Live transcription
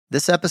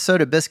This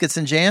episode of Biscuits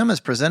and Jam is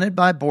presented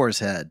by Boar's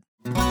Head.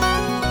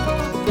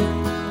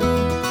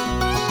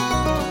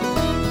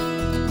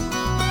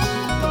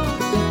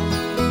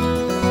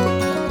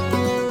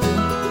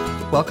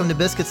 Welcome to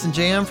Biscuits and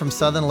Jam from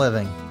Southern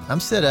Living. I'm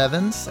Sid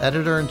Evans,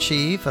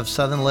 editor-in-chief of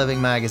Southern Living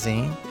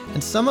magazine,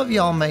 and some of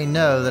y'all may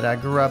know that I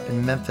grew up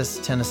in Memphis,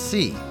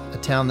 Tennessee, a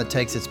town that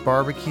takes its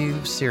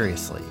barbecue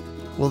seriously.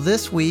 Well,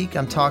 this week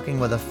I'm talking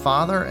with a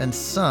father and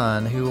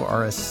son who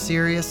are as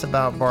serious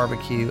about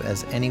barbecue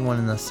as anyone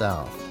in the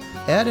South.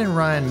 Ed and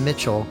Ryan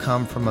Mitchell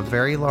come from a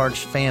very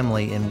large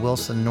family in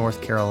Wilson,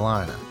 North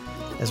Carolina,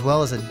 as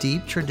well as a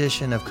deep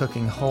tradition of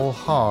cooking whole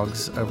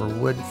hogs over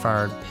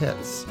wood-fired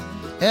pits.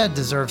 Ed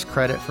deserves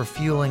credit for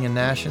fueling a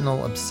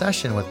national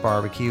obsession with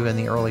barbecue in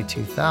the early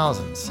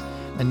 2000s,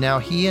 and now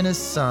he and his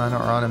son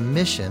are on a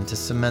mission to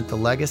cement the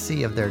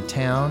legacy of their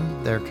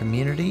town, their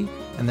community,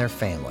 and their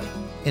family.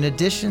 In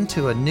addition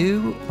to a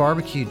new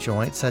barbecue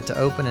joint set to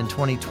open in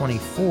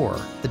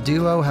 2024, the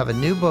duo have a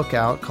new book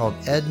out called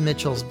Ed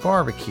Mitchell's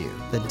Barbecue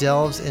that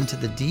delves into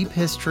the deep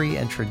history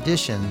and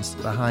traditions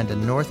behind a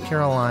North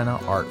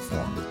Carolina art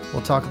form.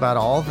 We'll talk about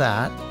all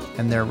that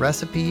and their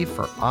recipe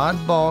for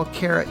oddball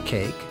carrot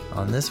cake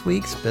on this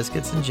week's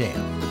Biscuits and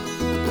Jam.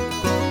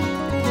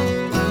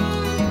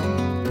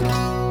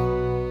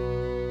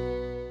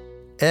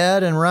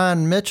 Ed and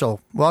Ryan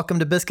Mitchell, welcome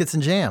to Biscuits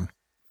and Jam.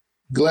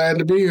 Glad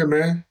to be here,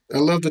 man. I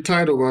love the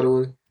title, by the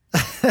way.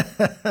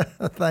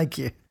 Thank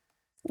you.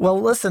 Well,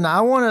 listen,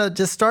 I want to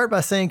just start by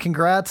saying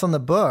congrats on the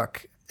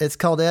book. It's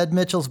called Ed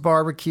Mitchell's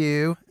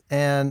Barbecue,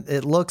 and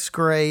it looks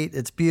great.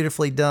 It's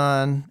beautifully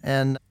done,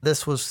 and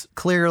this was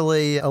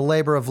clearly a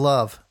labor of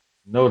love.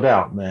 No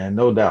doubt, man.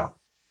 No doubt.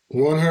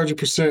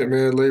 100%,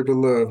 man. Labor of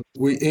love.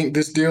 We inked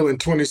this deal in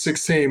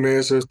 2016,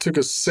 man, so it took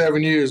us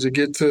 7 years to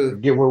get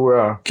where we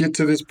are. Get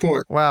to this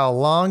point. Wow,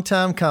 long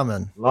time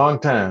coming. Long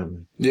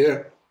time.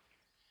 Yeah.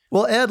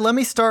 Well, Ed, let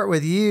me start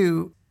with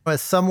you.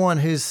 As someone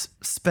who's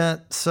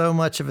spent so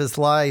much of his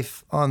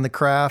life on the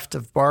craft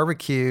of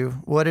barbecue,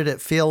 what did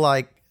it feel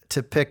like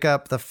to pick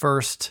up the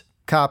first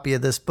copy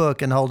of this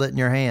book and hold it in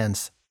your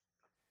hands?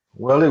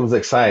 Well, it was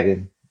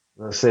exciting.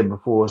 As I said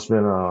before, it's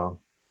been a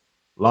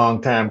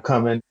long time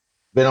coming.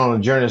 Been on a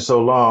journey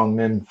so long,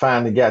 then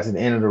finally got to the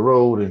end of the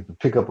road and could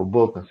pick up a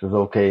book and says,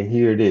 okay,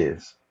 here it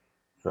is.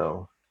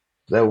 So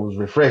that was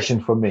refreshing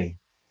for me.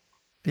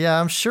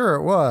 Yeah, I'm sure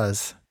it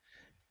was.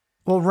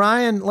 Well,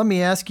 Ryan, let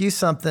me ask you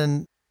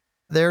something.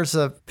 There's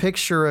a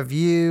picture of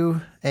you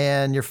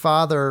and your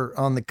father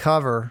on the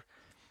cover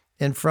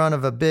in front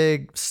of a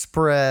big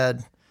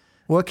spread.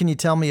 What can you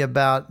tell me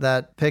about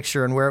that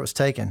picture and where it was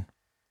taken?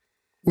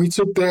 We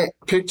took that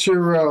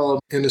picture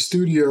in the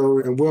studio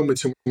in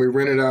Wilmington. We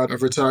rented out a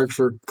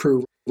photographer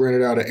crew,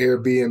 rented out an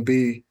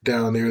Airbnb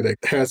down there that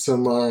had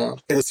some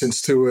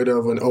essence to it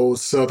of an old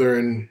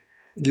Southern,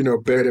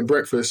 bed and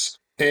breakfast.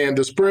 And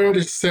the spread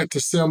is set to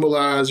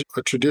symbolize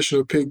a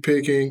traditional pig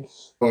picking,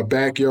 a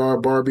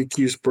backyard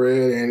barbecue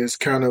spread. And it's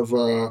kind of,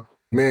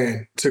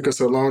 took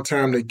us a long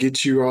time to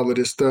get you all of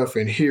this stuff.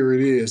 And here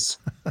it is.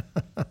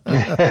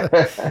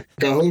 I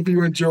hope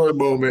you enjoy the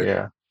moment.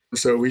 Yeah.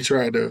 So we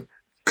tried to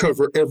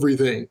cover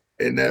everything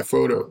in that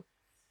photo.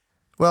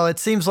 Well, it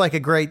seems like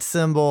a great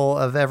symbol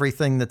of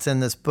everything that's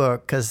in this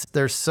book because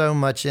there's so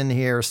much in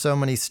here, so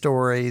many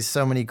stories,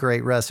 so many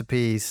great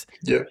recipes.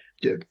 Yeah.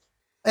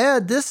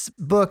 Ed, this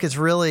book is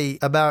really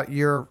about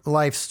your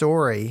life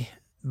story,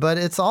 but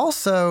it's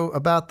also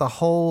about the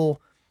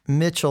whole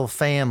Mitchell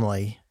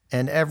family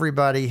and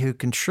everybody who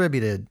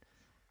contributed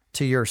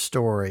to your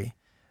story.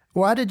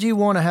 Why did you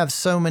want to have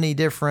so many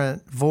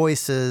different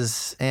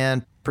voices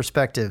and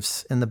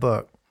perspectives in the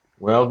book?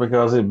 Well,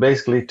 because it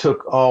basically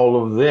took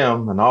all of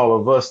them and all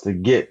of us to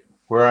get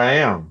where I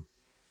am.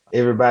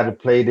 Everybody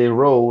played their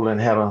role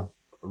and had a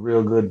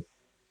real good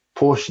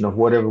portion of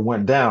whatever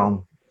went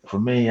down. For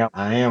me,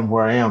 I am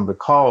where I am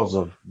because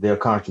of their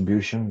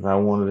contributions. I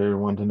wanted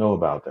everyone to know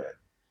about that.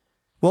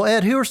 Well,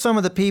 Ed, who are some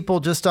of the people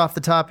just off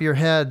the top of your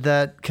head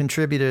that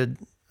contributed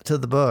to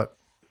the book?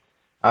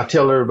 I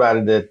tell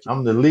everybody that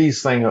I'm the lead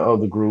singer of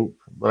the group,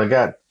 but I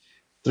got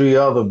 3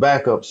 other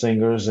backup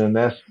singers, and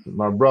that's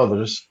my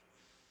brothers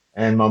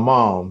and my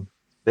mom.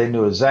 They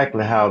knew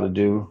exactly how to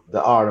do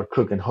the art of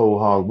cooking whole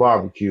hog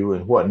barbecue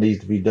and what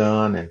needs to be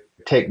done and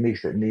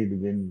techniques that need to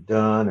be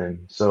done.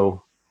 And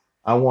so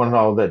I wanted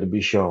all that to be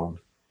shown.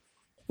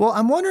 Well,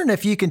 I'm wondering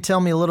if you can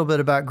tell me a little bit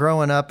about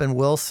growing up in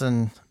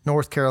Wilson,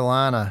 North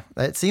Carolina.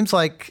 It seems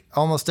like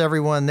almost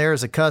everyone there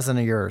is a cousin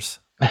of yours.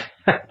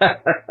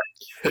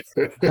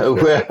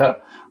 well,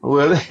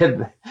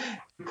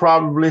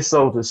 probably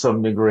so to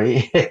some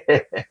degree.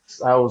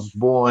 I was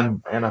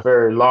born in a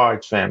very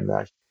large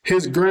family.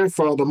 His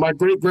grandfather, my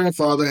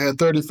great-grandfather, had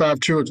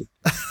 35 children,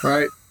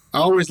 right? I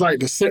always like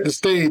to set the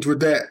stage with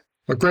that.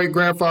 My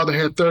great-grandfather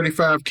had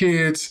 35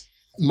 kids.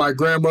 My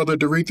grandmother,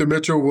 Doretha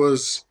Mitchell,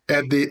 was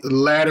at the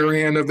latter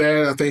end of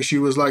that. I think she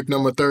was like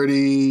number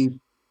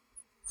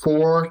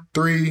 34,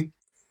 3.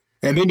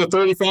 And then the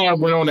 35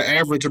 went on to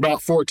average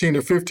about 14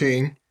 or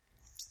 15.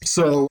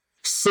 So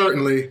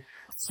certainly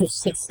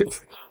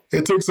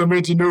It took some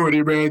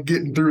ingenuity, man,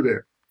 getting through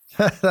there.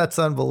 That's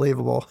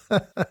unbelievable.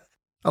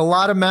 A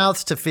lot of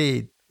mouths to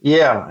feed.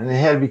 Yeah, and they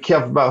had to be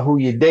careful about who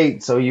you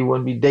date so you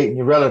wouldn't be dating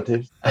your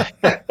relatives.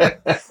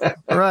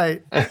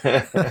 Right.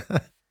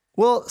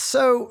 Well,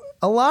 so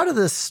a lot of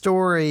this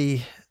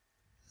story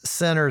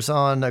centers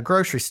on a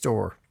grocery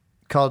store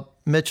called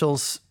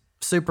Mitchell's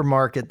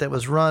Supermarket that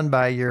was run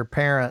by your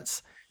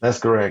parents. That's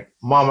correct.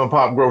 Mom and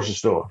pop grocery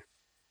store.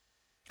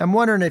 I'm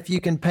wondering if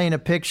you can paint a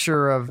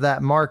picture of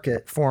that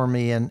market for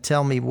me and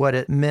tell me what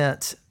it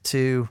meant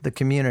to the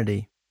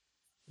community.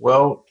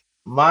 Well,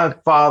 my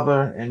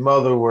father and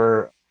mother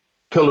were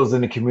pillars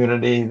in the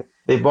community.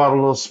 They bought a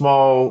little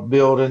small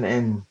building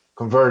and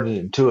converted it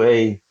into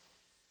a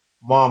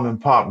mom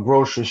and pop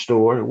grocery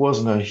store. It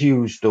wasn't a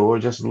huge store,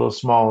 just a little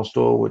small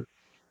store with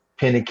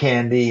penny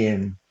candy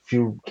and a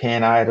few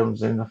canned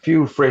items and a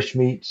few fresh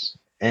meats.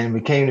 And it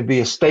became to be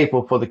a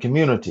staple for the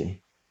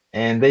community.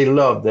 And they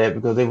loved that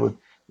because they would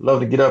love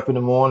to get up in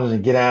the morning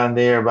and get down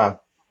there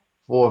about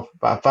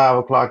 5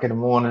 o'clock in the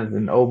morning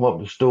and open up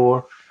the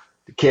store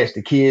to catch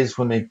the kids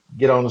when they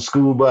get on the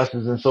school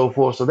buses and so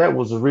forth. So that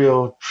was a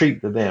real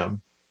treat to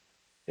them.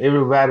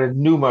 Everybody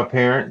knew my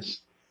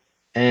parents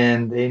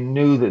and they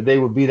knew that they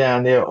would be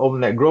down there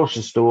opening that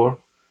grocery store.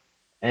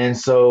 And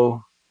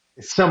so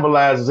it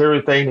symbolizes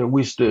everything that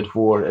we stood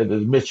for at the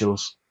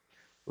Mitchells.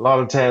 A lot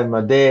of times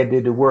my dad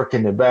did the work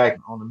in the back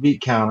on the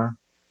meat counter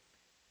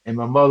and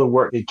my mother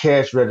worked the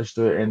cash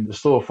register in the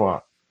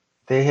storefront.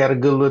 They had a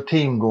good little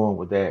team going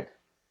with that.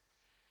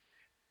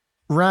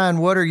 Ryan,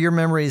 what are your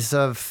memories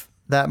of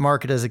that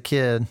market as a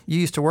kid? You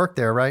used to work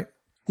there, right?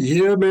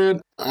 Yeah,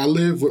 man. I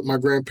lived with my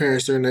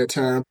grandparents during that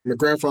time. My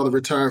grandfather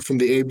retired from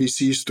the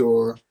ABC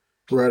store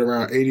right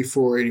around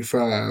 84,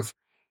 85.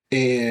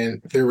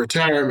 And their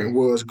retirement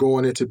was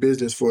going into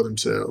business for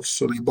themselves.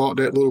 So they bought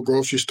that little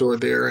grocery store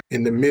there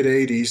in the mid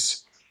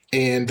 80s.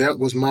 And that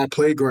was my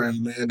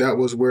playground, man. That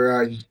was where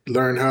I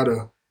learned how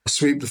to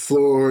sweep the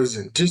floors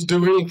and just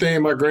do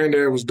anything my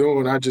granddad was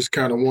doing. I just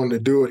kind of wanted to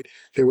do it.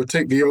 They would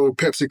take the old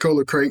Pepsi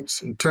Cola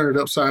crates and turn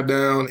it upside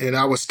down, and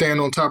I would stand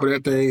on top of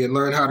that thing and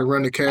learn how to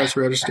run the cash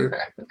register,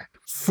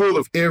 full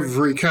of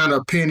every kind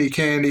of penny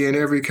candy and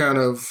every kind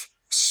of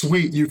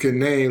sweet you can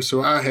name.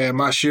 So I had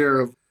my share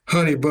of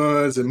honey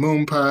buns and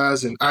moon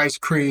pies and ice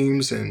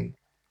creams and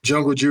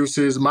jungle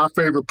juices. My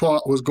favorite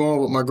part was going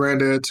with my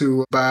granddad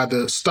to buy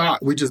the stock.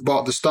 We just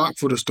bought the stock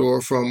for the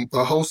store from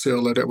a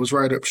wholesaler that was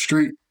right up the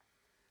street.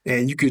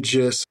 And you could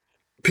just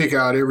pick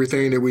out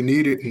everything that we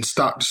needed and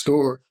stock the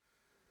store.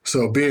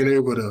 So being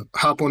able to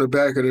hop on the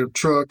back of the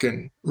truck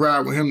and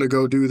ride with him to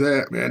go do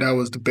that, man, that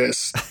was the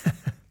best.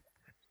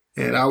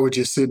 And I would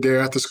just sit there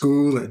after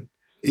school and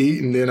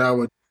eat, and then I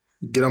would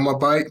get on my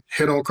bike,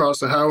 head on across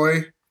the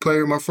highway, play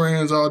with my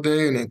friends all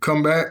day, and then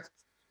come back.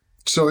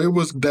 So it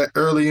was that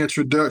early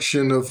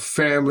introduction of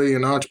family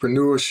and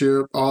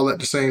entrepreneurship all at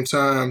the same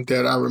time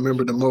that I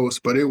remember the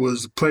most. But it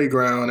was a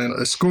playground and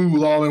a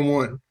school all in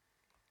one.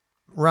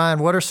 Ryan,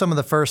 what are some of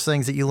the first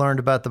things that you learned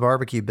about the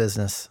barbecue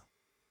business?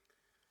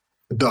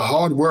 The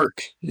hard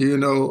work, you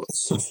know.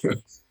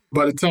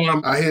 By the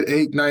time I hit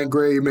 8th, 9th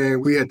grade,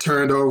 man, we had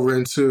turned over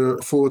into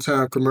a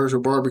full-time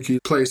commercial barbecue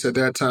place at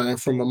that time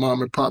from a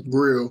mom and pop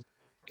grill.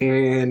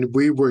 And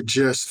we were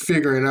just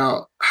figuring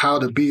out how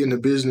to be in the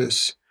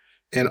business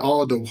and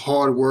all the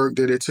hard work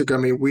that it took. I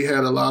mean, we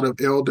had a lot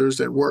of elders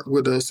that worked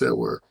with us that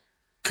were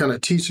kind of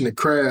teaching the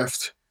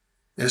craft.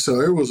 And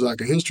so it was like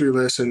a history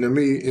lesson to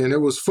me. And it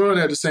was fun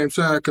at the same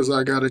time because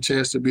I got a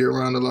chance to be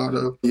around a lot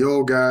of the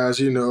old guys,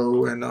 you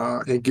know,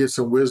 and get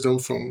some wisdom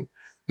from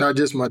not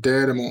just my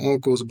dad and my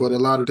uncles, but a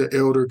lot of the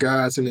elder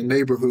guys in the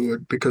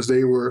neighborhood because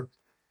they were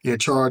in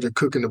charge of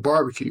cooking the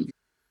barbecue.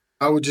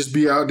 I would just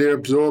be out there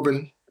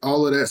absorbing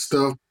all of that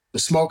stuff. The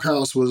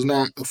smokehouse was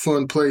not a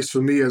fun place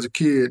for me as a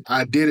kid.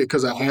 I did it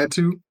because I had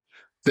to.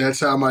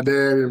 That's how my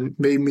dad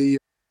made me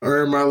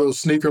earn my little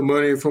sneaker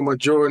money for my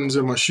Jordans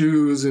and my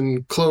shoes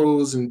and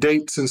clothes and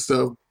dates and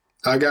stuff.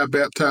 I got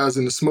baptized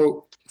in the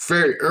smoke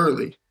very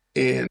early,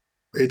 and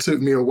it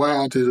took me a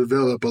while to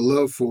develop a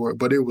love for it,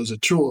 but it was a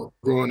chore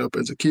growing up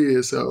as a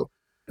kid, so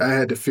I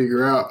had to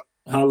figure out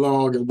how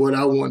long and what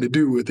I wanted to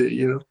do with it,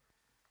 you know?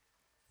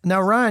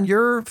 Now, Ryan,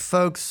 your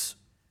folks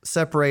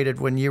separated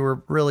when you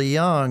were really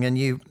young and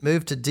you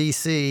moved to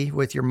DC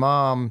with your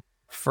mom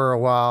for a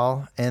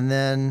while, and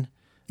then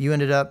you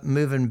ended up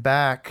moving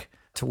back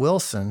to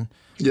Wilson.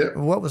 Yeah.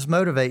 What was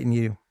motivating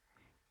you?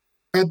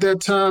 At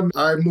that time,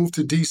 I moved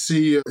to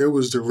DC. It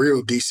was the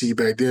real DC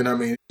back then. I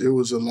mean, there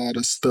was a lot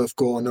of stuff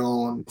going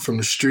on from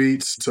the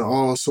streets to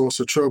all sorts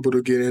of trouble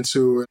to get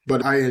into.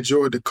 But I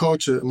enjoyed the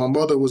culture. My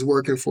mother was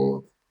working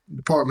for the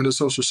Department of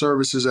Social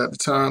Services at the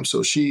time,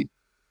 so she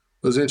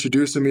was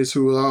introducing me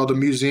to all the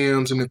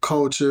museums and the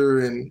culture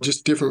and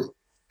just different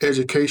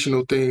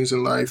educational things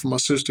in life. My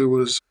sister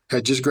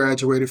had just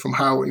graduated from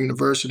Howard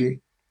University.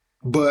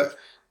 But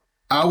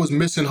I was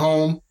missing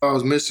home. I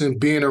was missing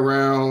being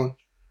around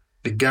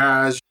the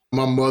guys.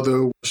 My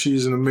mother,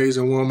 she's an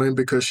amazing woman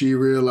because she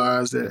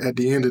realized that at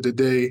the end of the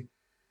day,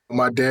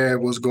 my dad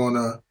was going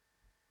to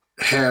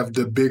have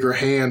the bigger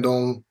hand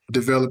on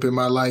developing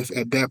my life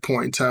at that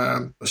point in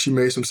time. She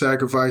made some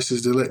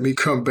sacrifices to let me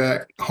come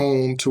back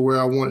home to where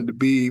I wanted to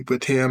be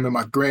with him and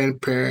my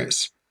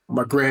grandparents.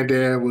 My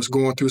granddad was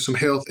going through some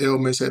health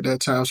ailments at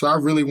that time, so I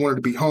really wanted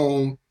to be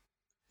home.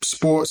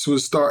 Sports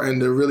was starting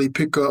to really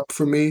pick up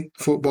for me,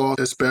 football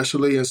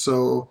especially, and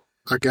so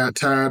I got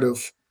tired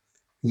of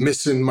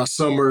missing my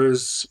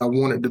summers. I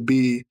wanted to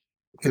be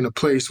in a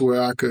place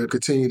where I could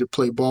continue to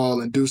play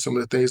ball and do some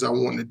of the things I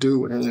wanted to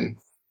do. And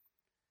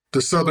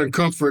the Southern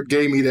Comfort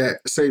gave me that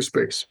safe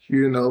space,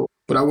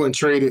 but I wouldn't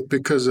trade it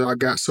because I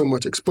got so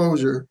much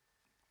exposure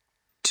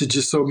to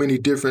just so many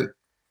different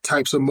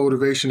types of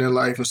motivation in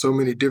life and so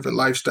many different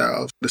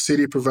lifestyles. The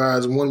city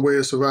provides one way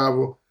of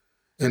survival,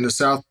 and the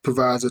South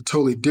provides a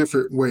totally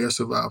different way of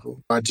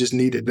survival. I just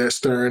needed that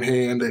stern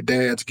hand that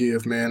dads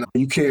give, man.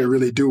 You can't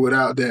really do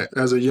without that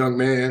as a young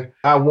man.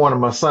 I wanted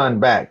my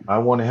son back. I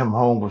wanted him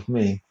home with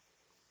me.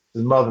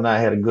 His mother and I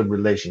had a good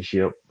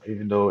relationship,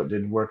 even though it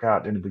didn't work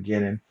out in the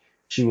beginning.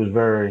 She was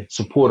very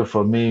supportive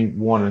of me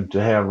wanting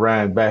to have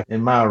Ryan back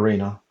in my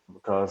arena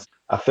because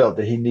I felt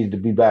that he needed to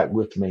be back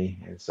with me.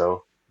 And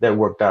so that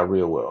worked out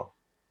real well.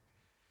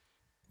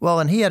 Well,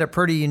 and he had a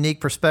pretty unique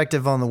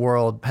perspective on the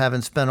world,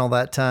 having spent all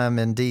that time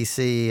in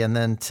D.C. and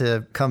then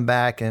to come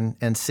back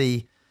and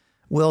see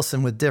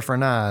Wilson with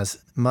different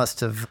eyes must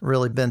have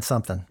really been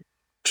something.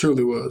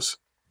 Truly was.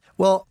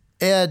 Well,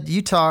 Ed,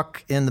 you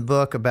talk in the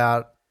book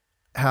about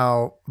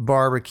how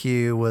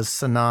barbecue was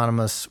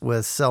synonymous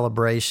with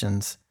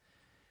celebrations,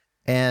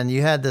 and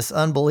you had this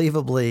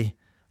unbelievably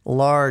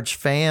large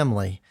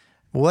family.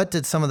 What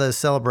did some of those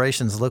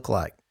celebrations look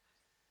like?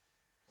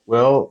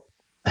 Well,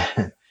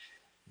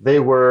 they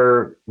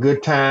were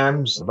good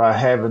times by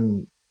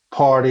having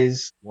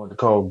parties, what they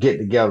call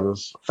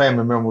get-togethers.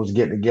 Family members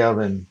get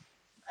together and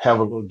have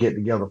a little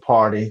get-together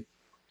party,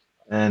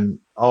 and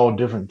all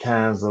different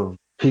kinds of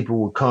people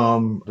would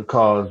come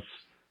because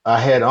I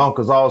had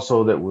uncles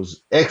also that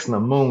was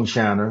excellent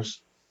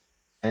moonshiners,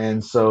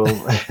 and so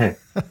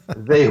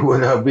they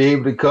would be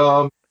able to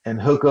come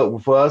and hook up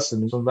with us,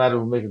 and somebody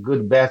would make a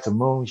good batch of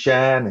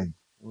moonshine, and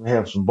we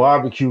have some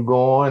barbecue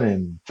going,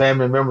 and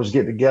family members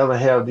get together,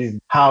 have these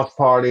house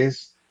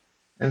parties.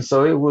 And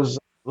so it was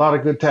a lot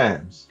of good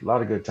times,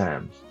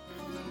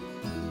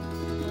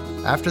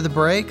 After the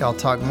break, I'll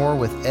talk more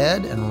with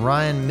Ed and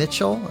Ryan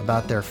Mitchell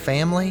about their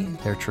family,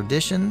 their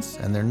traditions,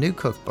 and their new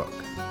cookbook.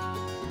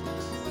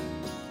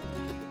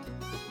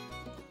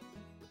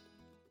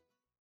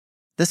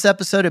 This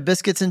episode of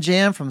Biscuits and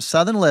Jam from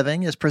Southern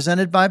Living is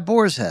presented by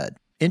Boar's Head,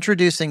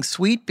 introducing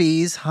Sweet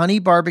Bee's Honey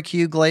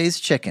Barbecue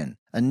Glazed Chicken,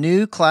 a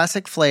new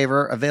classic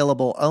flavor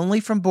available only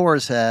from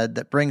Boar's Head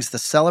that brings the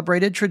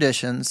celebrated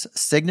traditions,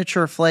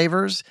 signature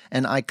flavors,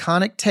 and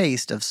iconic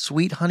taste of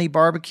sweet honey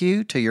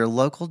barbecue to your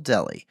local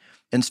deli.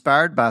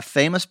 Inspired by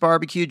famous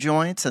barbecue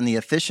joints and the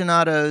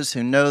aficionados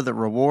who know the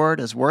reward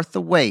is worth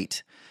the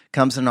wait,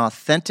 comes an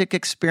authentic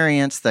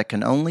experience that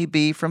can only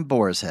be from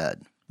Boar's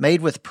Head.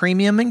 Made with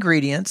premium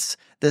ingredients,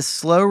 this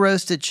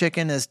slow-roasted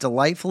chicken is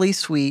delightfully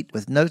sweet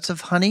with notes of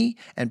honey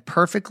and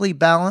perfectly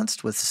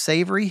balanced with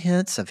savory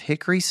hints of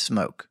hickory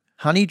smoke.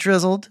 Honey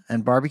drizzled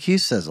and barbecue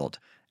sizzled.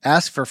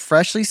 Ask for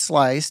freshly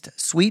sliced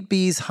Sweet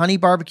Bee's Honey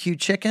Barbecue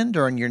Chicken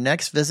during your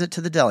next visit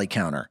to the deli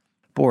counter.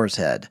 Boar's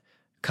Head.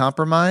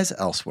 Compromise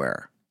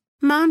elsewhere.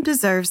 Mom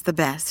deserves the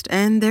best,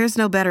 and there's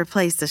no better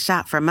place to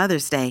shop for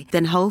Mother's Day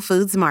than Whole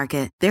Foods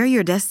Market. They're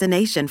your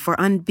destination for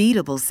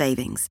unbeatable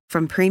savings,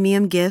 from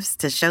premium gifts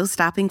to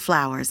show-stopping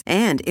flowers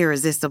and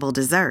irresistible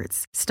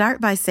desserts. Start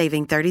by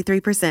saving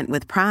 33%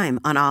 with Prime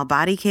on all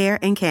body care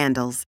and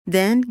candles.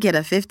 Then get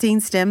a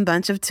 15-stem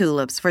bunch of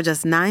tulips for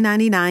just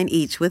 $9.99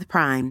 each with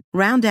Prime.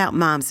 Round out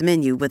Mom's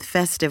menu with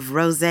festive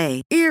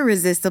rosé,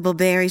 irresistible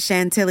berry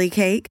chantilly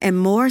cake, and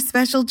more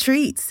special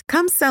treats.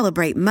 Come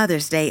celebrate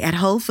Mother's Day at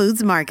Whole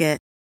Foods Market.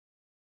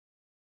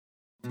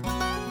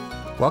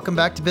 Welcome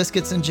back to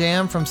Biscuits and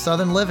Jam from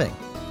Southern Living.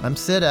 I'm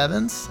Sid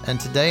Evans, and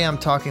today I'm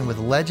talking with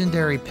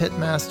legendary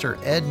pitmaster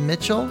Ed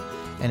Mitchell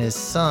and his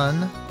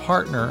son,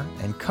 partner,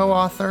 and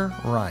co-author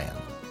Ryan.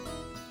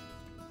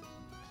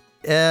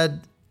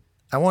 Ed,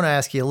 I want to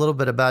ask you a little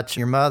bit about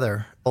your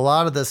mother. A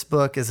lot of this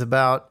book is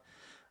about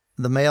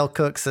the male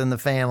cooks in the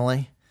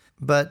family,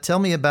 but tell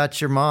me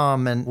about your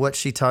mom and what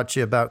she taught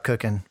you about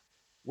cooking.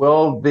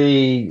 Well,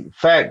 the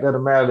fact of the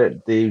matter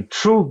that the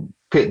true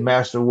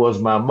pitmaster was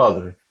my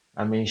mother.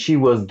 I mean, she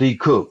was the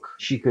cook.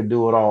 She could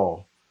do it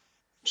all.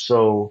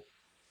 So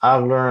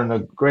I've learned a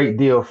great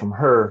deal from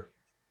her.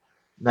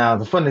 Now,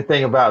 the funny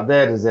thing about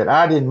that is that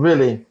I didn't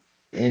really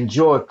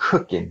enjoy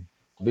cooking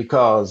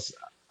because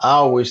I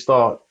always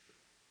thought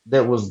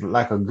that was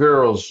like a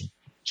girl's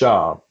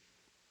job,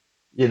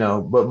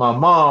 but my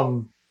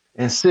mom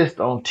insists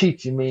on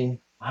teaching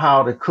me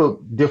how to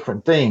cook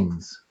different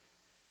things.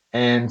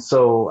 And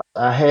so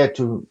I had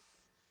to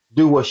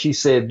do what she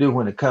said do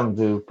when it comes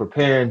to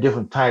preparing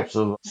different types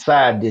of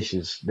side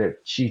dishes that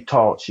she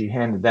taught. She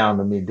handed down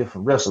to me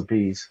different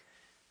recipes.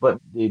 But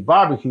the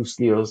barbecue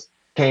skills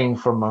came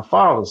from my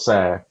father's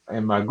side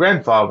and my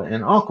grandfather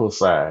and uncle's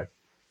side.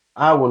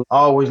 I would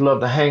always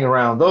love to hang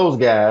around those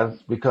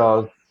guys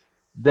because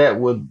that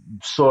would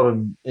sort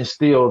of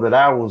instill that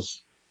I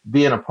was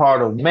being a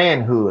part of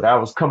manhood. I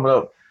was coming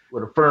up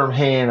with a firm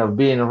hand of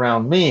being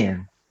around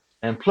men.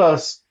 And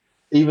plus,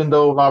 even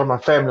though a lot of my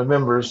family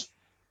members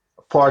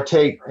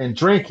partake in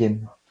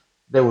drinking,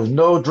 there was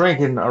no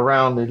drinking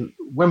around the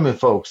women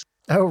folks.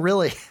 Oh,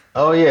 really?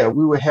 Oh, yeah,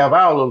 we would have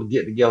our little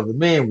get together, the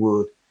men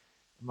would.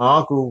 My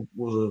uncle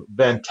was a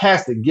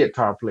fantastic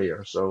guitar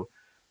player, so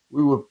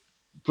we would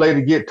play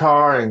the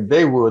guitar and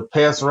they would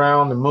pass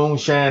around the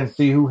moonshine to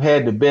see who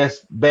had the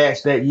best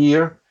batch that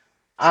year.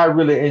 I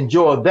really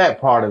enjoyed that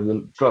part of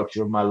the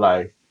structure of my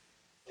life.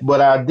 But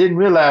I didn't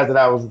realize that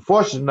I was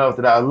fortunate enough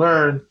that I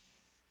learned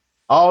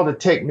all the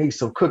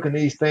techniques of cooking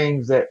these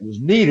things that was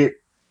needed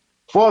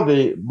for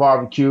the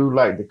barbecue,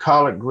 like the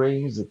collard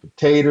greens, the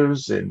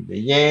potatoes, and the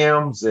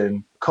yams,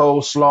 and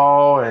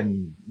coleslaw,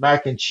 and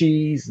mac and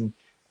cheese. And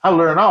I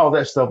learned all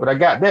that stuff, but I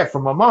got that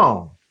from my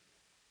mom.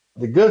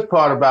 The good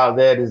part about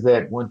that is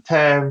that when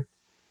time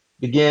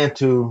began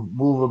to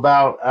move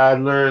about, I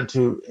learned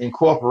to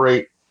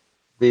incorporate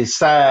the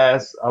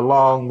size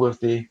along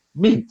with the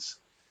meats.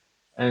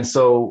 And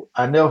so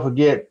I never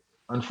forget,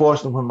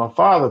 unfortunately, when my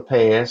father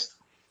passed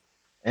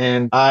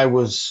and I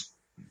was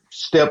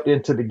stepped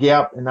into the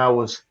gap and I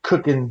was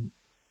cooking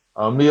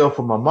a meal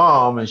for my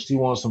mom and she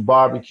wanted some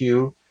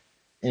barbecue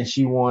and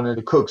she wanted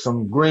to cook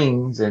some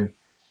greens and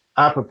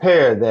I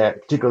prepared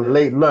that particular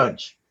late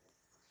lunch.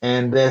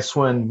 And that's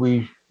when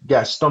we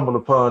got stumbled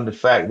upon the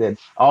fact that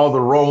all the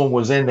aroma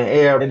was in the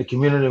air in the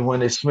community when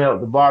they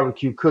smelled the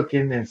barbecue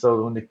cooking. And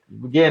so when they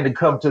began to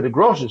come to the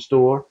grocery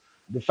store,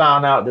 they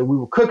found out that we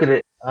were cooking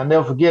it. I'll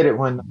never forget it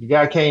when the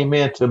guy came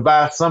in to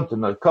buy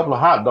something, a couple of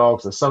hot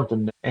dogs or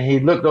something, and he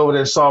looked over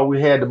there and saw we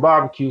had the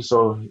barbecue.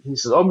 So he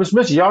says, "Oh, Miss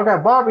Mitchell, y'all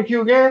got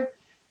barbecue again?"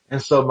 And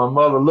so my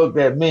mother looked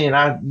at me and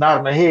I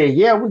nodded my head,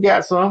 "Yeah, we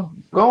got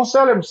some. Go and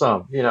sell him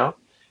some, you know."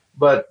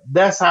 But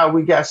that's how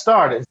we got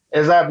started.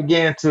 As I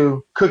began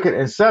to cook it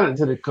and sell it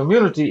to the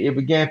community, it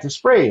began to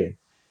spread.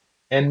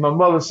 And my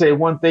mother said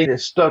one thing that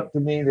stuck to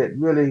me that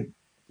really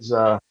is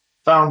a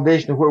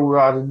foundation of where we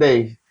are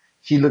today.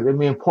 She looked at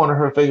me and pointed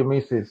her finger at me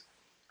and says,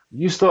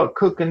 "You start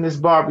cooking this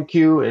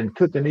barbecue and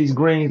cooking these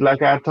greens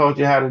like I taught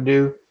you how to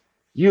do,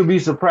 you'll be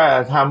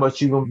surprised how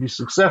much you're going to be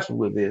successful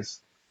with this."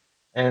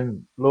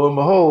 And lo and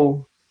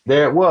behold,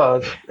 there it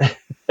was.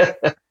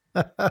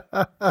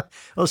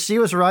 Well, she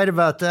was right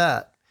about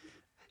that.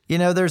 You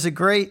know, there's a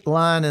great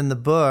line in the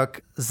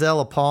book.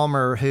 Zella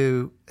Palmer,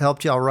 who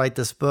helped y'all write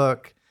this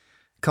book,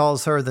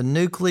 calls her the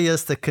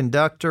nucleus, the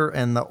conductor,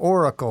 and the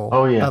oracle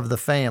of the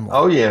family.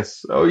 Oh,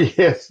 yes. Oh,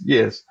 yes,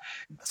 yes.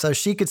 So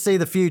she could see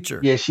the future.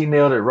 Yeah, she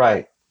nailed it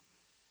right.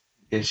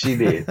 Yes, she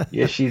did.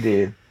 Yes, she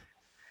did.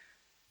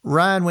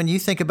 Ryan, when you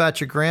think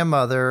about your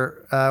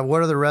grandmother,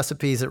 what are the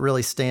recipes that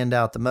really stand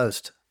out the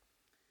most?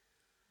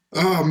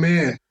 Oh,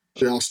 man.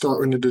 I'll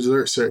start in the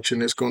dessert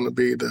section. It's going to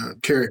be the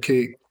carrot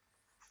cake.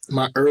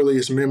 My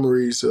earliest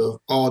memories of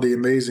all the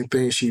amazing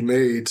things she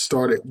made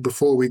started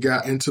before we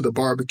got into the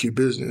barbecue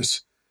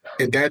business.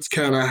 And that's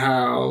kind of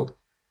how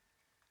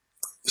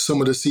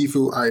some of the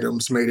seafood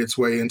items made its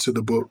way into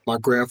the book. My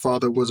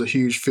grandfather was a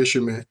huge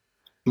fisherman.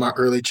 My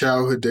early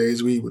childhood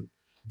days, we would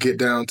get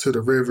down to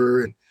the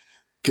river and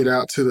get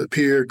out to the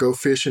pier, go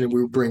fishing, and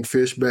we would bring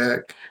fish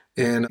back.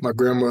 And my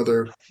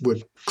grandmother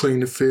would clean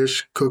the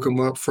fish, cook them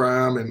up,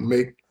 fry them, and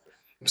make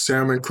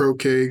salmon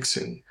croquettes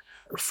and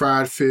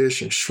fried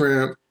fish and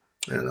shrimp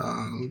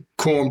and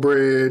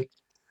cornbread.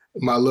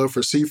 My love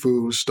for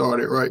seafood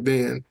started right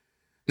then.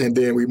 And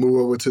then we move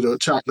over to the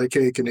chocolate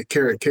cake and the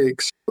carrot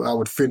cakes. I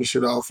would finish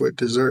it off with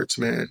desserts,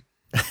 man.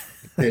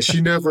 And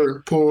she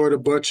never poured a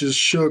bunch of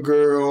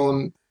sugar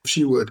on.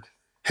 She would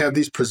have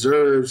these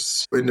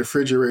preserves in the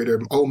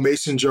refrigerator, old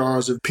mason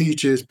jars of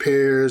peaches,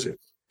 pears,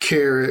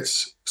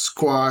 carrots,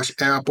 squash,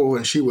 apple,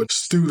 and she would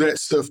stew that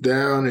stuff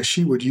down and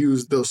she would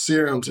use those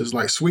serums as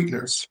like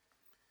sweeteners.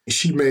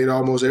 She made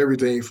almost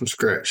everything from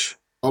scratch,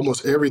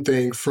 almost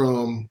everything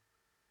from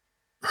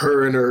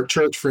her and her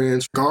church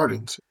friends'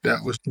 gardens.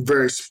 That was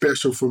very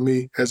special for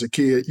me as a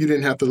kid. You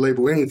didn't have to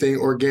label anything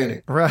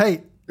organic.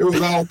 Right. It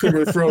was all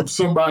coming from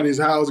somebody's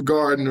house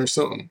garden or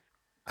something.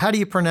 How do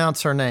you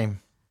pronounce her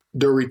name?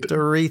 Doretha.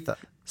 Doretha.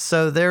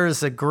 So there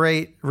is a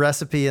great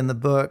recipe in the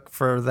book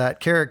for that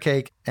carrot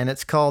cake, and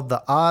it's called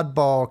the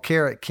oddball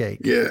carrot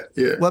cake. Yeah,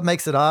 yeah. What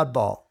makes it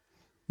oddball?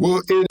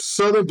 Well, in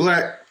Southern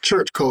Black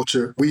church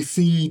culture, we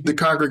feed the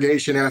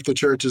congregation after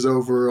church is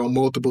over on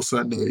multiple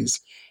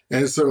Sundays.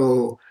 And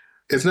so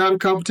it's not a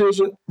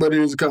competition, but it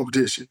is a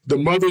competition. The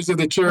mothers of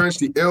the church,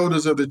 the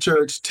elders of the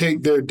church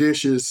take their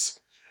dishes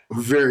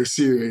very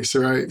serious,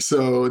 right?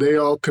 So they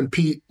all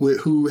compete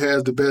with who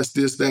has the best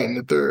this, that, and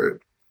the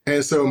third.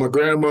 And so my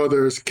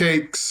grandmother's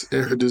cakes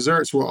and her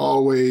desserts were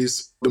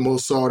always the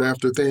most sought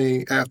after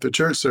thing after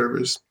church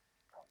service.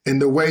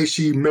 And the way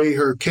she made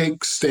her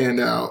cakes stand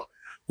out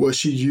was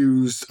she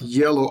used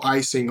yellow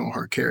icing on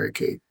her carrot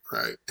cake,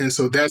 right? And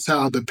so that's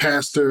how the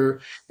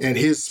pastor and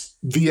his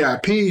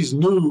VIPs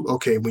knew,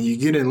 okay, when you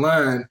get in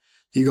line,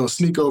 You're going to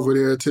sneak over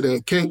there to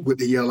that cake with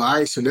the yellow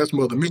ice, and that's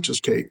Mother Mitchell's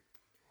cake.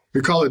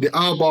 We call it the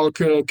oddball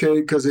carrot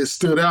cake because it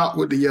stood out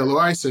with the yellow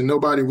ice, and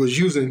nobody was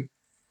using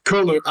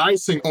colored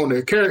icing on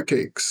their carrot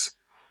cakes.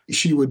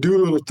 She would do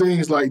little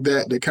things like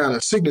that to kind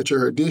of signature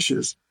her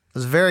dishes. It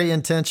was very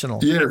intentional.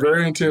 Yeah,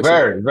 very intentional.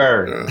 Very,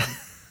 very.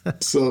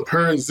 So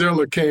her and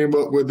Zella came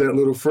up with that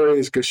little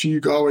phrase because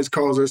she always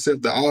calls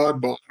herself the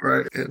oddball,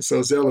 right? And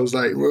so Zella was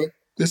like, well,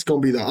 this is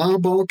going to be the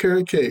oddball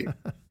carrot cake.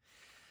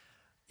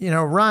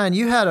 Ryan,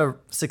 you had a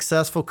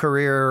successful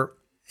career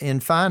in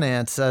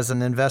finance as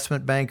an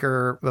investment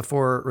banker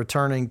before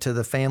returning to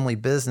the family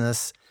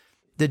business.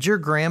 Did your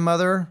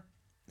grandmother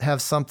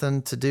have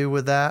something to do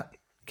with that,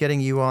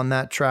 getting you on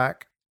that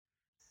track?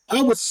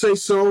 I would say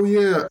so,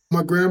 yeah.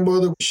 My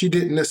grandmother, she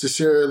didn't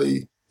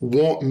necessarily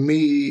want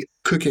me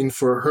cooking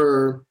for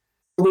her.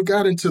 We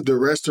got into the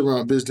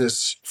restaurant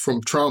business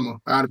from trauma,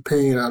 out of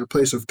pain, out of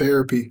place of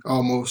therapy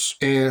almost.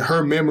 And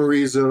her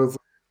memories of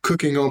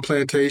cooking on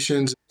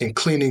plantations and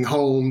cleaning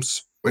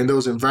homes in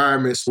those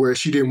environments where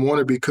she didn't want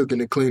to be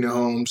cooking and cleaning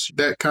homes,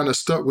 that kind of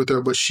stuck with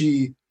her. But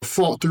she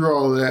fought through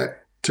all of that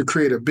to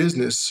create a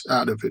business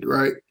out of it,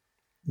 right?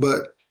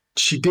 But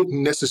she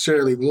didn't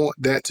necessarily want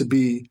that to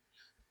be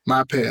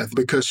my path,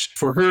 because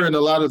for her and a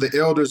lot of the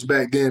elders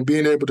back then,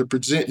 being able to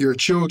present your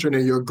children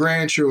and your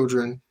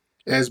grandchildren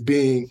as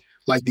being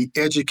like the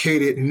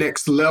educated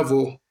next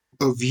level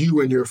of you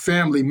and your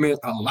family meant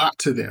a lot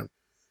to them.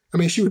 I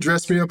mean, she would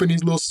dress me up in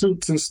these little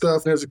suits and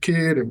stuff as a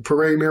kid and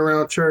parade me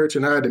around church,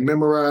 and I had to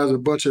memorize a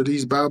bunch of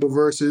these Bible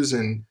verses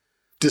and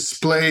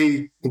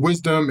display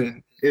wisdom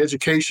and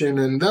education.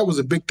 And that was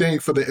a big thing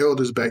for the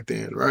elders back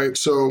then, right?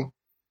 So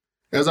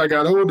as I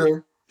got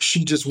older,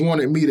 she just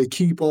wanted me to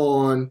keep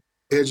on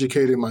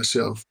educating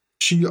myself.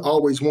 She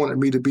always wanted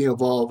me to be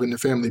involved in the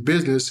family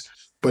business,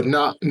 but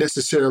not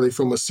necessarily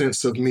from a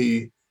sense of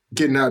me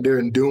getting out there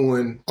and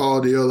doing all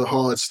the other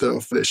hard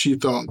stuff that she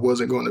thought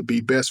wasn't going to be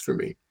best for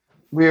me.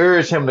 We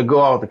urged him to go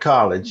off to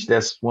college.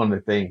 That's one of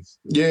the things.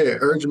 Yeah,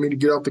 urging me to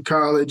get off to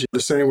college the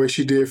same way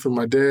she did for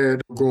my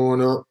dad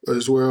growing up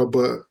as well.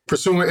 But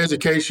pursuing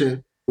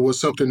education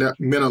was something that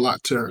meant a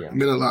lot to her,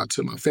 meant a lot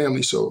to my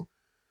family. So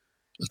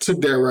I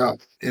took that route,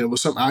 and it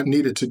was something I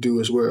needed to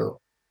do as well.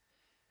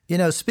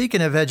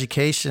 Speaking of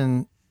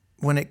education,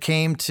 when it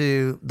came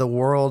to the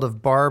world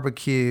of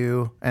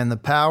barbecue and the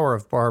power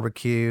of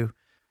barbecue,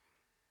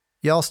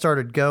 y'all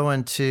started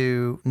going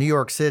to New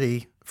York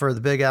City for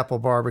the Big Apple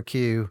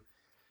Barbecue,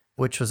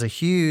 which was a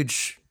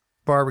huge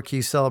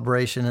barbecue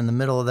celebration in the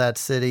middle of that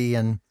city,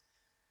 and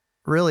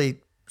really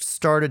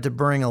started to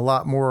bring a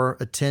lot more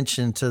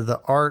attention to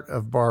the art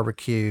of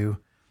barbecue.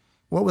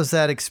 What was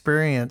that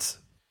experience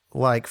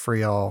like for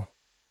y'all?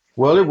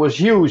 Well, it was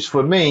huge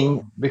for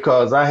me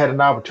because I had an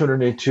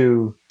opportunity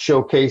to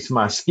showcase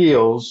my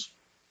skills,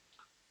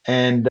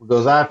 and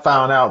because I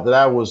found out that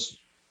I was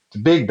the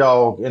big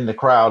dog in the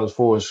crowd as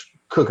far as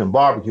cooking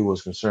barbecue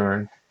was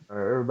concerned.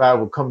 Everybody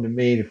would come to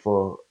me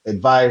for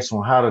advice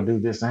on how to do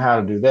this and how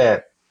to do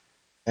that.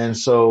 And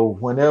so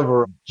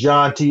whenever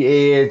John T.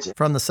 Edge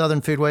from the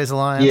Southern Foodways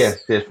Alliance,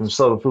 yes, from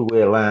Southern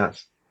Foodway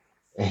Alliance,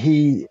 and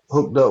he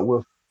hooked up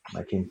with,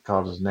 I can't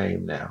call his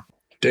name now,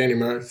 Danny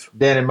Myers.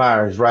 Danny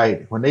Myers,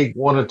 right? When they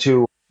wanted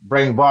to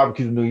bring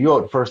barbecue to New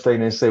York, the first thing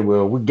they say,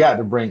 well, we got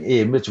to bring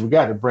Ed Mitchell. We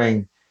got to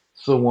bring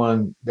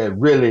someone that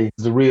really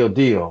is the real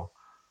deal.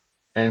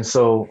 And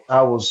so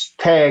I was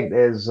tagged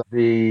as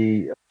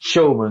the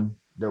showman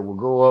that will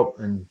go up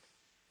and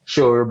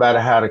show everybody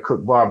how to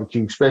cook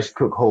barbecue, especially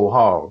cook whole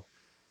hog.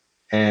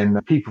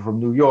 And people from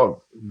New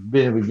York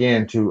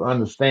began to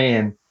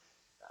understand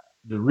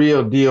the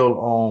real deal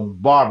on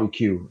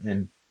barbecue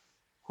and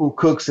who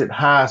cooks it,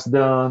 how it's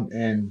done,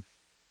 and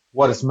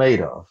what it's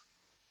made of.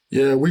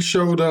 Yeah, we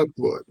showed up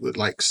with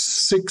like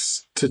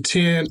 6 to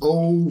 10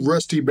 old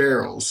rusty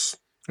barrels,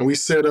 and we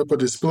set up a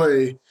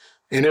display,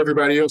 and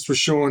everybody else was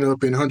showing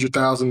up in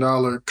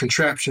 $100,000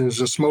 contraptions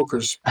and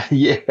smokers.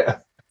 Yeah.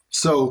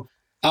 So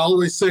I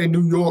always say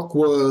New York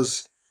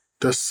was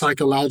the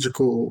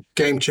psychological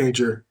game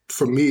changer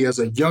for me as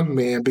a young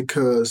man,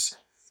 because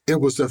it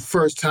was the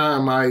first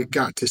time I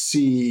got to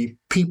see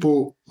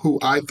people who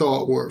I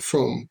thought were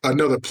from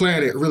another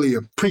planet really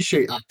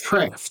appreciate our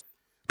craft.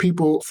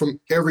 People from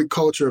every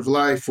culture of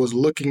life was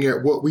looking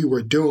at what we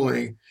were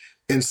doing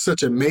in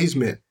such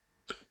amazement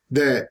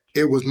that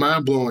it was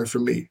mind-blowing for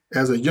me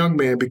as a young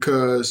man,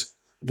 because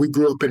we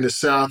grew up in the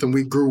South and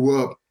we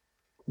grew up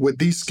with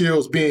these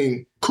skills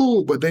being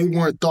cool, but they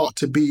weren't thought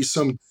to be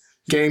some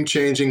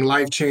game-changing,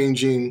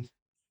 life-changing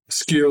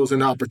skills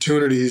and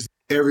opportunities.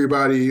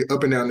 Everybody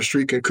up and down the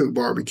street can cook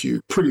barbecue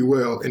pretty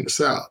well in the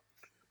South.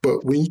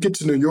 But when you get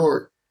to New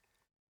York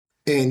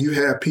and you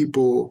have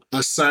people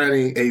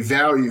assigning a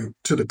value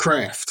to the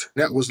craft,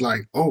 that was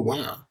like, oh,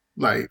 wow.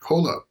 Like,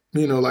 hold up.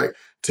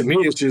 To me,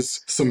 it's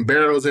just some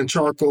barrels and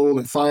charcoal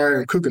and fire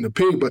and cooking a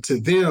pig. But to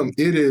them,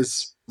 it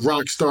is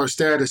rock star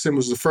status. It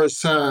was the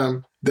first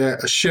time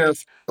that a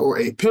chef or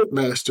a pit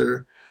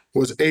master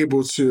was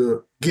able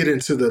to get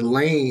into the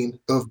lane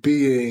of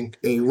being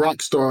a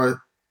rock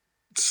star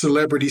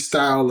celebrity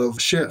style of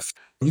chef.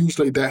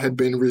 Usually that had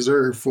been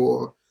reserved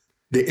for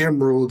the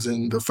Emeralds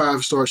and the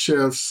five-star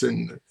chefs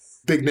and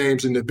big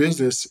names in the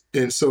business.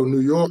 And so New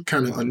York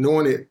kind of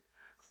anointed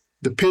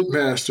the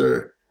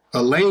pitmaster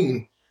a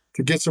lane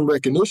to get some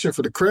recognition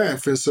for the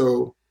craft. And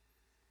so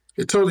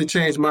it totally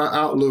changed my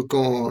outlook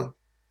on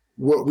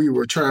what we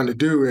were trying to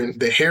do and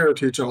the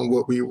heritage on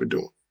what we were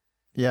doing.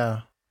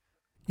 Yeah.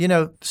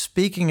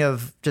 Speaking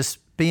of just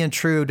being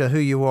true to who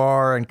you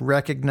are and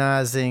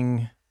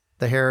recognizing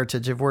the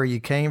heritage of where you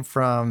came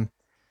from,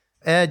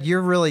 Ed,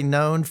 you're really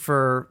known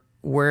for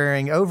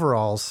wearing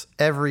overalls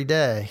every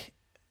day.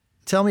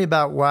 Tell me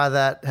about why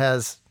that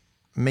has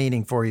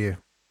meaning for you.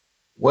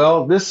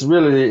 Well, this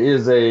really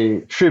is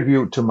a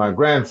tribute to my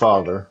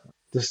grandfather.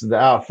 This is the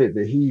outfit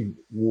that he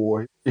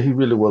wore. He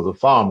really was a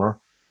farmer,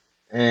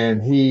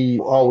 and he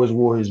always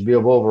wore his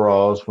bib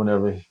overalls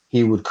whenever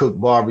he would cook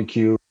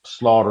barbecue,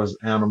 slaughter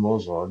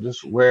animals, or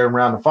just wear them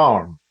around the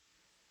farm.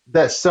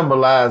 That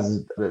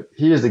symbolizes that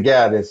he is the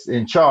guy that's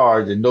in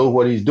charge and knows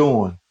what he's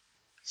doing.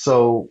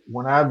 So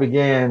when I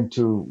began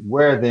to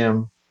wear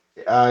them,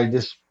 I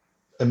just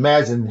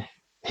imagined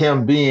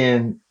him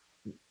being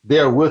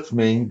there with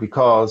me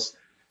because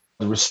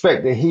the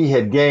respect that he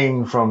had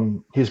gained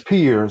from his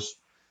peers.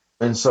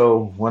 And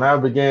so when I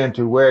began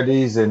to wear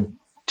these and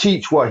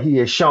teach what he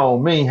had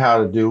shown me how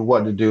to do,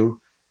 what to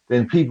do,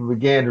 then people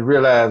began to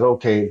realize,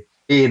 okay,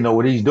 he know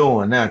what he's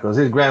doing now because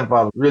his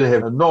grandfather really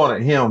had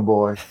anointed him,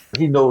 boy.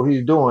 He know what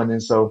he's doing.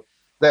 And so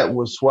that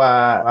was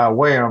why I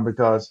wear them,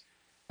 because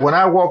when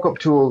I walk up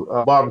to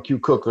a barbecue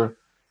cooker,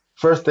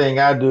 first thing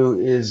I do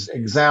is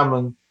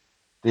examine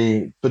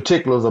the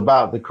particulars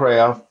about the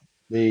craft,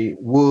 the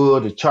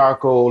wood, the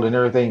charcoal, and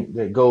everything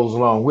that goes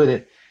along with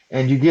it.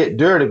 And you get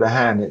dirty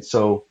behind it.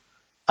 So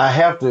I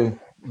have to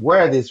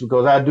wear this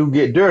because I do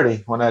get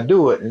dirty when I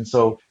do it. And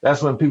so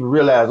that's when people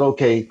realize,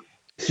 okay,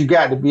 you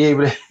got to be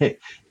able to,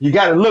 you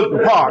got to look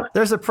the part.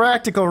 There's a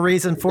practical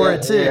reason for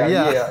it too.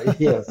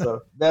 Yeah.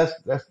 So that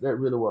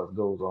really what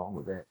goes on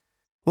with that.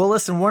 Well,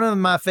 listen, one of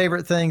my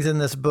favorite things in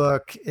this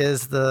book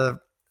is the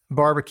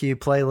barbecue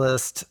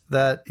playlist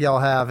that y'all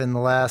have in the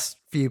last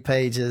few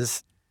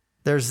pages.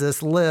 There's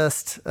this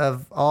list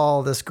of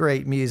all this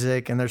great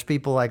music, and there's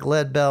people like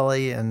Lead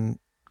Belly and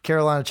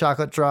Carolina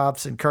Chocolate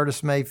Drops and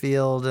Curtis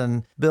Mayfield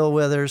and Bill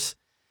Withers.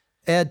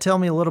 Ed, tell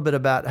me a little bit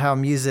about how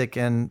music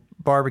and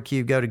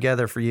barbecue go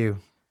together for you.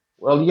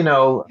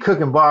 Well,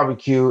 cooking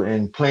barbecue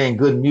and playing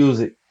good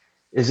music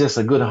is just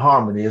a good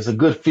harmony. It's a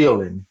good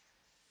feeling.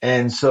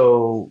 And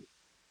so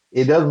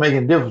it doesn't make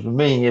any difference to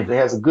me if it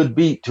has a good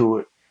beat to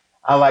it.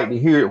 I like to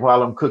hear it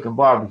while I'm cooking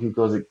barbecue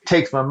because it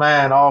takes my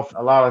mind off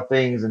a lot of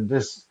things and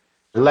just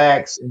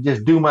relax and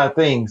just do my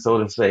thing, so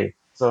to say.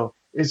 So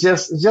it's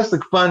just a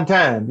fun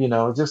time,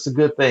 it's just a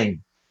good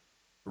thing.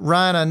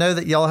 Ryan, I know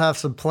that y'all have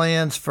some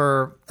plans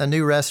for a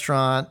new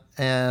restaurant,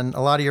 and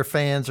a lot of your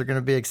fans are going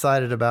to be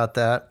excited about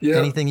that. Yeah.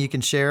 Anything you can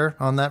share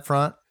on that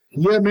front?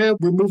 Yeah, man,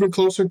 we're moving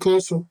closer and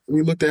closer.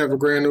 We look to have a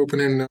grand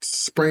opening in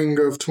spring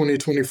of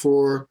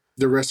 2024.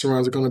 The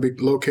restaurants are going to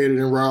be located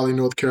in Raleigh,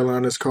 North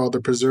Carolina. It's called The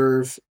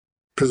Preserve.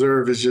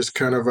 Preserve is just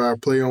kind of our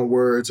play on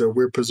words of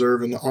we're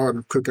preserving the art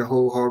of cooking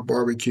whole hog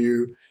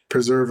barbecue,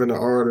 preserving the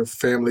art of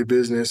family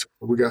business.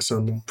 We got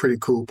some pretty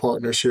cool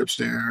partnerships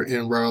there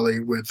in Raleigh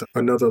with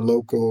another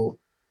local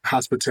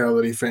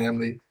hospitality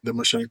family, the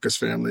Mashankas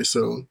family.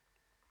 So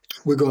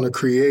we're going to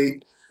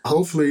create,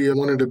 hopefully,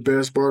 one of the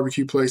best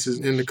barbecue places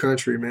in the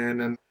country,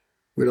 man. And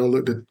we don't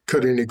look to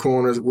cut any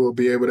corners. We'll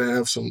be able to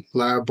have some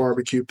live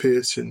barbecue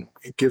pits and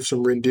give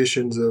some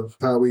renditions of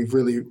how we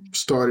really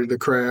started the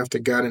craft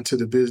and got into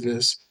the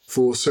business.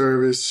 Full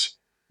service,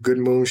 good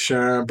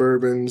moonshine,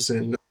 bourbons,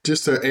 and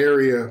just an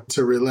area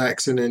to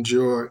relax and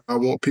enjoy. I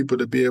want people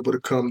to be able to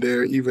come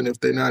there even if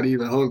they're not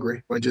even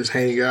hungry, but just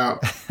hang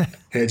out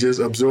and just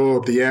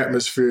absorb the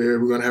atmosphere.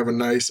 We're going to have a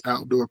nice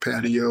outdoor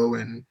patio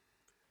and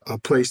a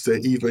place to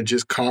even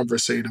just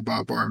conversate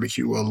about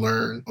barbecue or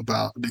learn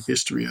about the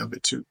history of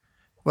it too.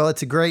 Well,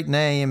 it's a great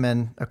name,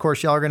 and of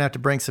course, y'all are going to have to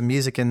bring some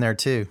music in there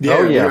too.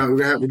 Yeah.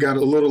 We got a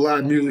little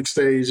live music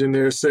stage in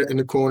there set in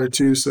the corner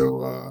too,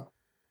 so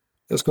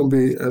that's gonna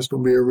be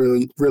a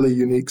really, really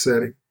unique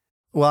setting.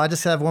 Well, I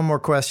just have one more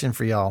question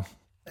for y'all,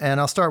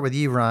 and I'll start with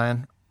you,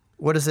 Ryan.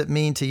 What does it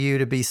mean to you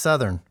to be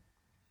Southern?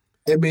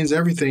 It means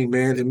everything,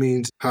 man. It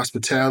means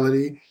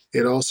hospitality.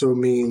 It also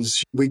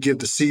means we give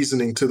the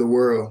seasoning to the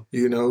world,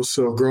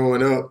 So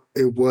growing up,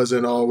 it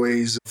wasn't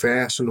always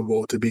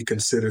fashionable to be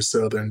considered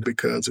Southern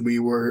because we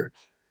were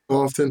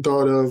often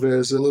thought of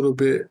as a little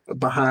bit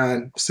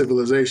behind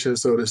civilization,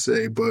 so to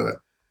say. But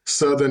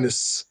Southern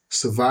is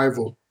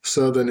survival.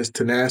 Southern is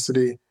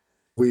tenacity.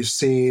 We've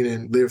seen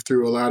and lived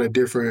through a lot of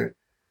different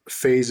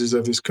phases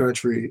of this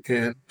country,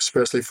 and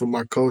especially for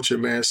my culture,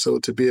 man. So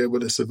to be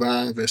able to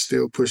survive and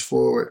still push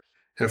forward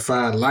and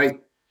find light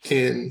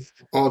in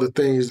all the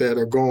things that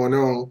are going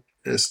on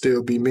and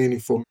still be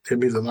meaningful, it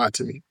means a lot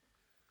to me.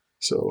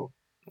 So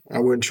I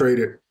wouldn't trade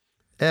it.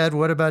 Ed,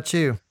 what about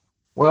you?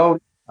 Well,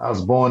 I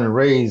was born and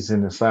raised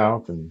in the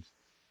South, and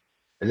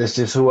that's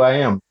just who I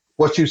am.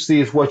 What you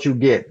see is what you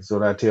get, is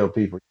what I tell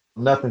people.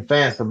 Nothing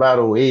fancy about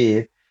old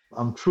Ed.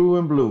 I'm true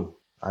and blue.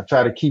 I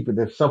try to keep it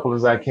as simple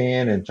as I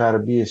can and try to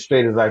be as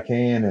straight as I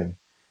can. And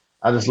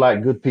I just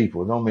like good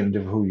people. It don't make a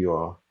difference who you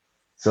are.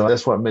 So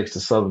that's what makes the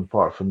Southern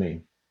part for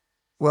me.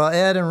 Well,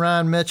 Ed and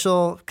Ryan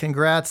Mitchell,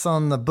 congrats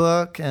on the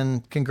book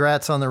and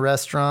congrats on the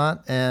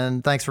restaurant.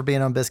 And thanks for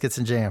being on Biscuits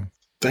and Jam.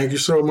 Thank you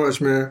so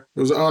much, man. It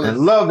was an honor. And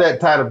love that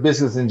title,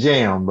 Biscuits and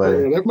Jam,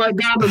 buddy. Yeah, that might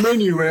be on the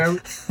menu,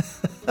 man.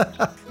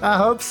 I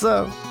hope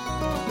so.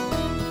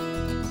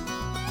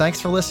 Thanks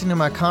for listening to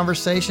my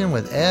conversation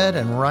with Ed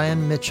and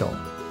Ryan Mitchell.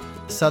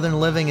 Southern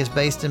Living is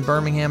based in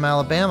Birmingham,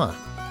 Alabama.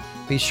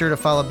 Be sure to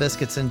follow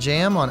Biscuits and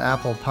Jam on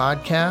Apple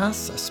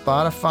Podcasts,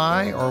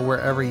 Spotify, or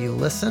wherever you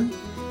listen.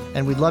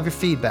 And we'd love your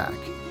feedback.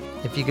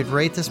 If you could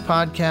rate this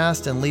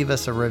podcast and leave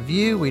us a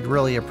review, we'd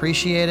really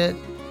appreciate it.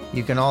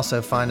 You can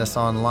also find us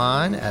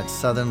online at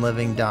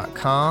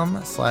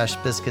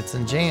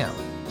southernliving.com/biscuitsandjam.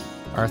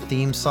 Our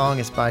theme song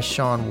is by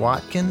Sean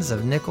Watkins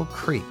of Nickel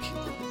Creek.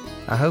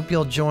 I hope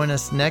you'll join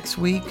us next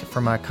week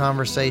for my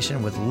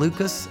conversation with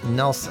Lucas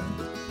Nelson,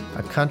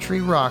 a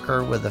country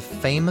rocker with a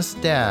famous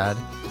dad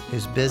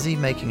who's busy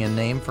making a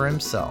name for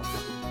himself.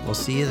 We'll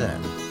see you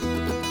then.